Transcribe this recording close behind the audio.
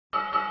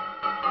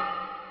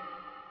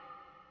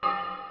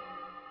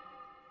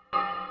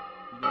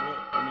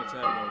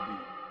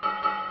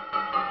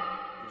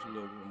a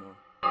little bit more.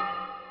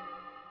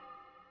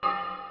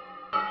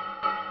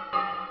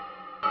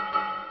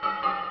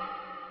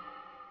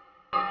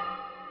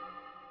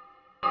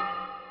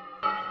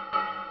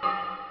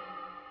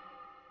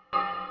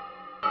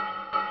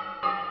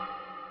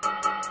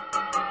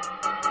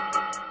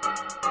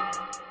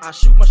 I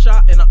shoot my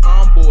shot and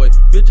I'm boy.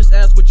 Bitches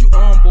ask what you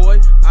on,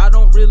 boy. I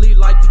don't really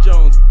like the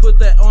Jones. Put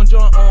that on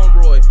John on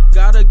Roy.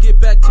 Gotta get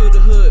back to the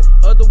hood,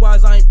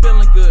 otherwise I ain't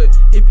feeling good.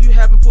 If you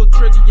haven't pulled the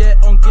trigger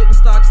yet on getting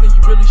stocks, then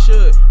you really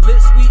should.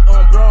 Lit Sweet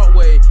on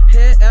Broadway,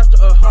 head after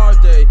a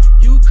hard day.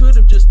 You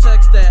could've just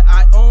text that,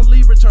 I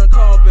only return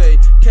call, bae.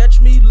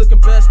 Catch me looking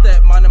best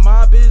at minding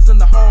my biz in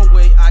the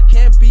hallway. I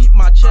can't beat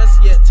my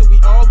chest yet till we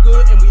all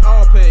good and we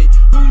all pay.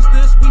 Who's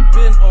this? We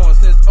been on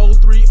since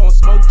 03 on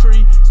Smoke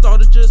Tree.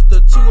 Started just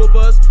the two of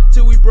us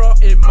till we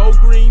brought in Mo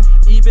Green.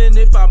 Even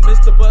if I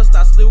missed the bust,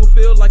 I still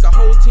feel like a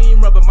whole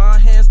team rubbing my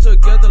hands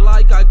together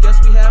like I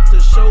guess we have to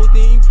show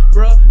theme.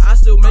 Bruh, I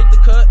still make the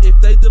cut if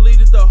they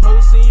deleted the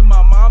whole scene.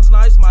 My mom's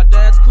nice, my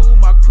dad's cool,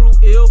 my crew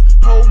ill,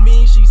 whole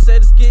mean. She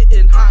said it's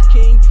getting hot,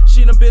 king.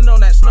 She done been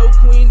on that Snow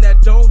Queen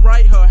that don't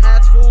write her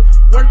hats full.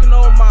 Working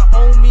on my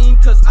own mean,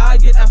 cause I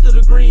get after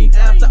the green.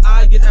 After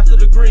I get after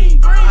the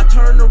green, I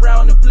turn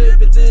around and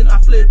flip it, then I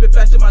flip it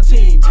back to my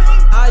team.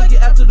 I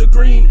get after the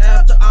green,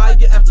 after I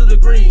get after the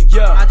green.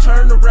 Yeah, I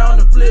turn around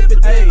and flip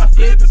it, then I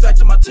flip it back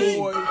to my team.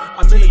 Boy,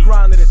 I'm in the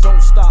grind and it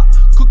don't stop.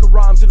 Cooking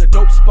rhymes in a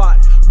dope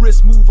spot.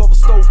 Wrist move over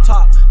stove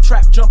top.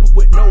 Trap jumping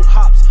with no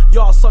hops.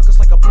 Y'all suckers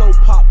like a blow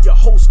pop. Your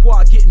whole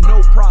squad getting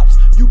no props.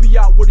 You be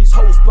out where these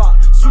hoes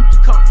bop. Swoop the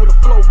comp with a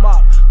flow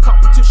mop.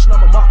 Competition,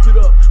 I'ma mop it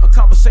up. A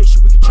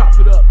conversation, we can chop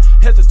it up.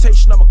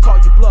 Hesitation, I'ma call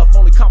you bluff.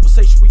 Only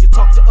conversation when you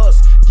talk to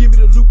us. Give me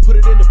the loot, put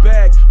it in the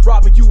bag.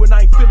 Robbing you and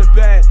I ain't feeling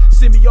bad.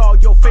 Send me all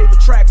your favorite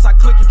tracks. I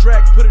click and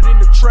drag, put it in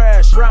the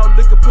trash. Brown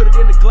liquor, put it